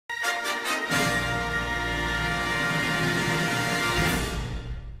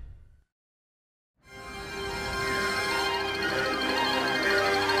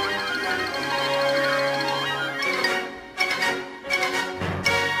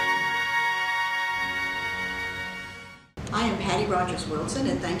I am Patty Rogers-Wilson,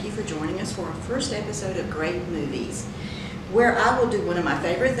 and thank you for joining us for our first episode of Great Movies, where I will do one of my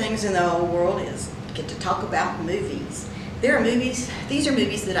favorite things in the whole world is get to talk about movies. These are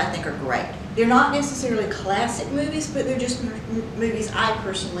movies that I think are great. They're not necessarily classic movies, but they're just movies I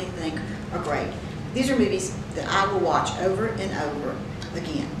personally think are great. These are movies that I will watch over and over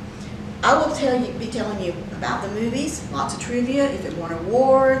again. I will be telling you about the movies, lots of trivia, if it won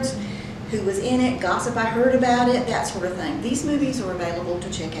awards, who was in it, gossip I heard about it, that sort of thing. These movies are available to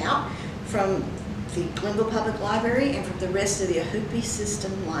check out from the Glennville Public Library and from the rest of the Hoopy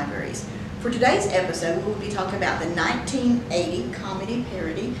System libraries. For today's episode, we'll be talking about the 1980 comedy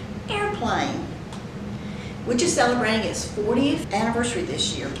parody Airplane, which is celebrating its 40th anniversary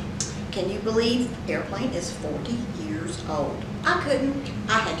this year. Can you believe Airplane is 40 years old? I couldn't.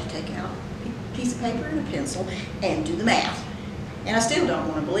 I had to take out a piece of paper and a pencil and do the math. And I still don't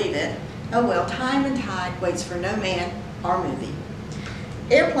want to believe it. Oh well, time and tide waits for no man or movie.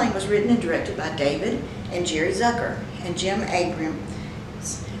 Airplane was written and directed by David and Jerry Zucker and Jim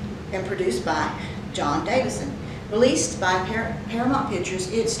Abrams and produced by John Davison. Released by Paramount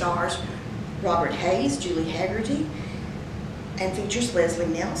Pictures, it stars Robert Hayes, Julie Haggerty, and features Leslie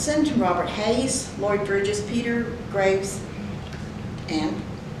Nielsen, Robert Hayes, Lloyd Bridges, Peter Graves, and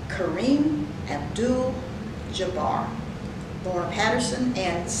Kareem Abdul-Jabbar, Lorna Patterson,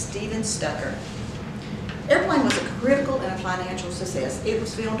 and Steven Stucker. Airplane was a critical and a financial success. It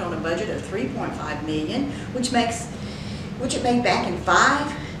was filmed on a budget of $3.5 million, which it made back in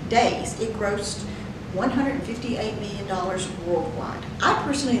 5 days. It grossed $158 million worldwide. I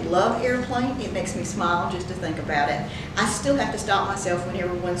personally love Airplane. It makes me smile just to think about it. I still have to stop myself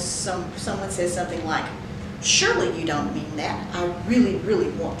whenever someone says something like, "Surely you don't mean that." I really, really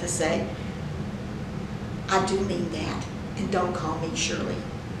want to say, I do mean that, and don't call me Shirley.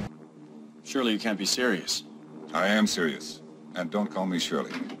 Surely you can't be serious. I am serious, and don't call me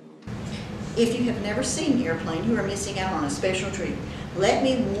Shirley. If you have never seen Airplane, you are missing out on a special treat. Let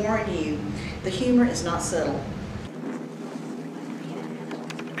me warn you, the humor is not subtle.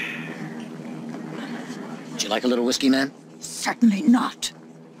 Would you like a little whiskey, man? Certainly not.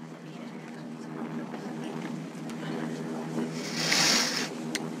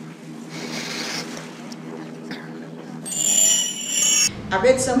 I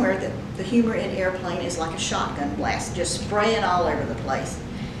read somewhere that the humor in Airplane is like a shotgun blast, just spraying all over the place.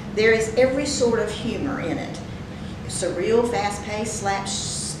 There is every sort of humor in it. Surreal, fast-paced,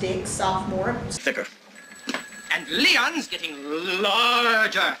 slapstick, sophomore. Thicker. And Leon's getting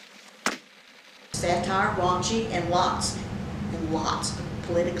larger. Satire, raunchy, and lots of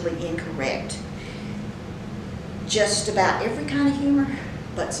politically incorrect. Just about every kind of humor,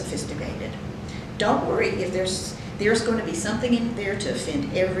 but sophisticated. Don't worry if there's going to be something in there to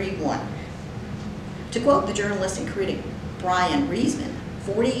offend everyone. To quote the journalist and critic Brian Reisman,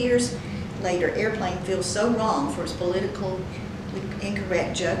 40 years later, Airplane feels so wrong for its politically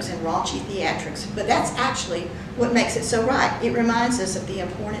incorrect jokes and raunchy theatrics, but that's actually what makes it so right. It reminds us of the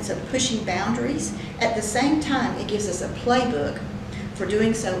importance of pushing boundaries. At the same time, it gives us a playbook for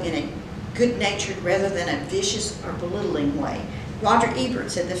doing so in a good-natured rather than a vicious or belittling way. Roger Ebert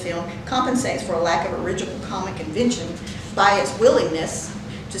said the film compensates for a lack of original comic invention by its willingness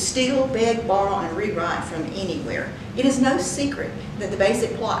to steal, beg, borrow, and rewrite from anywhere. It is no secret that the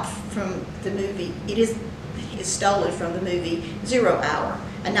basic plot from the movie is stolen from the movie 0 Hour,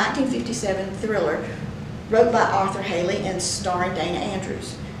 a 1957 thriller wrote by Arthur Haley and starring Dana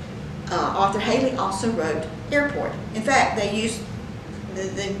Andrews. Arthur Haley also wrote Airport. In fact, they used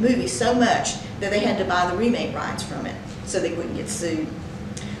the movie so much that they had to buy the remake rights from it so they wouldn't get sued.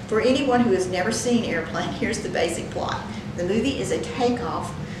 For anyone who has never seen Airplane, here's the basic plot. The movie is a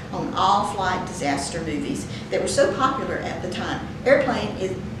takeoff on all-flight disaster movies that were so popular at the time.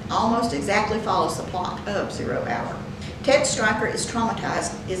 Airplane almost exactly follows the plot of 0 Hour. Ted Stryker is a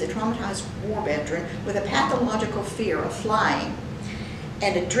traumatized war veteran with a pathological fear of flying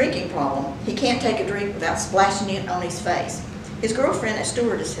and a drinking problem. He can't take a drink without splashing it on his face. His girlfriend, a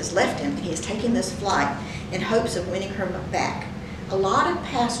stewardess, has left him, and he is taking this flight in hopes of winning her back. A lot of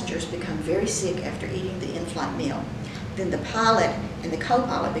passengers become very sick after eating the in-flight meal. Then the pilot and the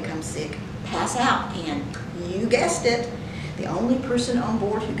co-pilot become sick, pass out, and you guessed it, the only person on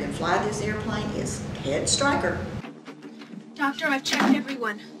board who can fly this airplane is Ted Stryker. Doctor, I've checked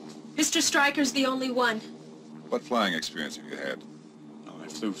everyone. Mr. Stryker's the only one. What flying experience have you had? Oh, I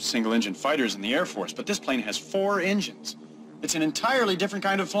flew single-engine fighters in the Air Force, but this plane has 4 engines. It's an entirely different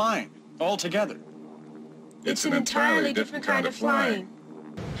kind of flying, altogether. It's an entirely different kind of flying.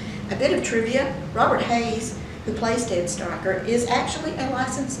 A bit of trivia, Robert Hayes, who plays Ted Stryker, is actually a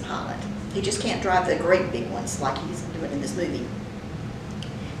licensed pilot. He just can't drive the great big ones like he's doing in this movie.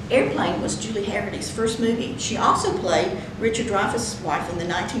 Airplane was Julie Harrity's first movie. She also played Richard Dreyfuss' wife in the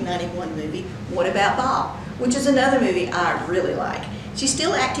 1991 movie What About Bob, which is another movie I really like. She's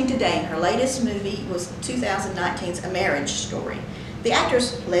still acting today, and her latest movie was 2019's A Marriage Story. The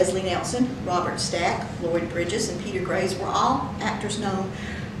actors Leslie Nielsen, Robert Stack, Lloyd Bridges, and Peter Graves were all actors known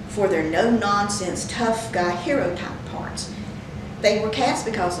for their no-nonsense, tough guy hero type parts. They were cast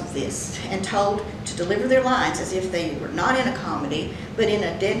because of this and told to deliver their lines as if they were not in a comedy, but in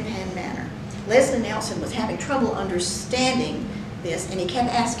a deadpan manner. Leslie Nielsen was having trouble understanding this, and he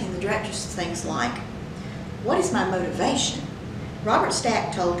kept asking the directors things like, "What is my motivation?" Robert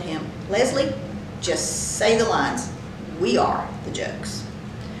Stack told him, "Leslie, just say the lines. We are the jokes."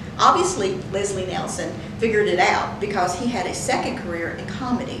 Obviously, Leslie Nielsen figured it out because he had a second career in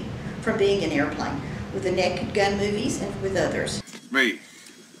comedy from being in Airplane, with the Naked Gun movies and with others. Me,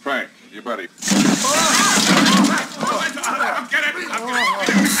 Frank, your buddy.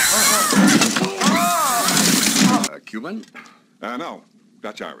 Cuban? No,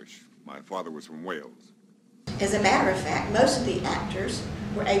 Dutch-Irish. My father was from Wales. As a matter of fact, most of the actors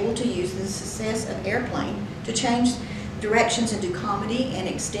were able to use the success of Airplane to change directions into comedy and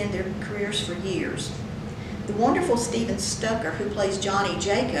extend their careers for years. The wonderful Steven Stucker, who plays Johnny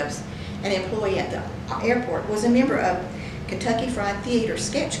Jacobs, an employee at the airport, was a member of Kentucky Fried Theater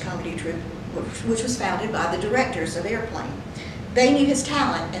sketch comedy troupe, which was founded by the directors of Airplane. They knew his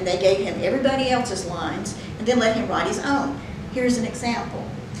talent, and they gave him everybody else's lines and then let him write his own. Here's an example.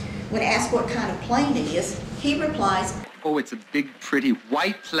 When asked what kind of plane it is, he replies, Oh, it's a big, pretty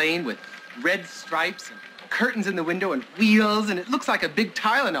white plane with red stripes and curtains in the window and wheels, and it looks like a big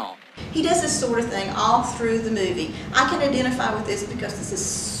Tylenol. He does this sort of thing all through the movie. I can identify with this because this is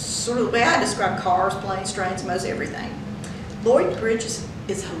sort of the way I describe cars, planes, trains, most everything. Lloyd Bridges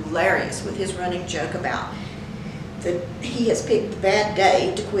is hilarious with his running joke about that he has picked a bad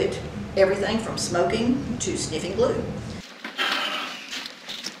day to quit everything from smoking to sniffing glue.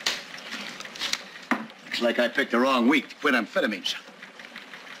 Looks like I picked the wrong week to quit amphetamines.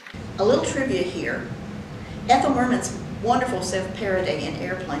 A little trivia here. Ethel Merman's wonderful self-parody in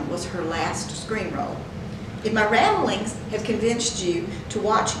Airplane was her last screen role. If my ramblings have convinced you to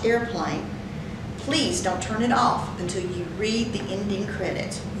watch Airplane, please don't turn it off until you read the ending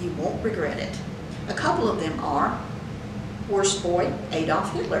credits. You won't regret it. A couple of them are Worst Boy,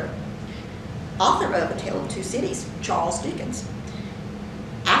 Adolf Hitler. Author of A Tale of Two Cities, Charles Dickens.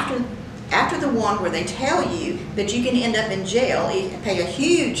 After the one where they tell you that you can end up in jail and pay a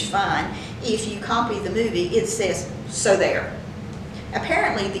huge fine if you copy the movie, it says, "So there."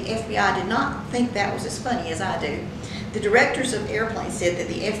 Apparently, the FBI did not think that was as funny as I do. The directors of Airplane said that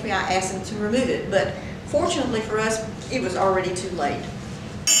the FBI asked them to remove it, but fortunately for us, it was already too late.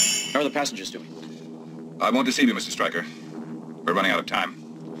 How are the passengers doing? I won't deceive you, Mr. Stryker. We're running out of time.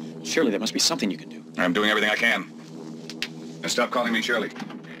 Surely there must be something you can do. I'm doing everything I can. And stop calling me Shirley.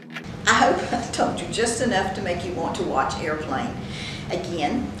 I hope I've told you just enough to make you want to watch Airplane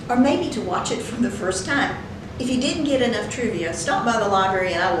again, or maybe to watch it for the first time. If you didn't get enough trivia, stop by the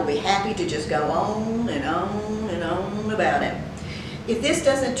library and I will be happy to just go on and on and on about it. If this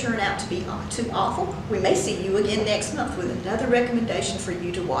doesn't turn out to be too awful, we may see you again next month with another recommendation for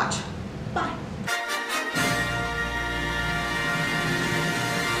you to watch. Bye.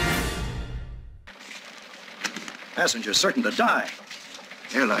 Passenger certain to die.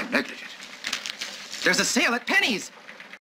 Airline negligent. There's a sale at Penny's.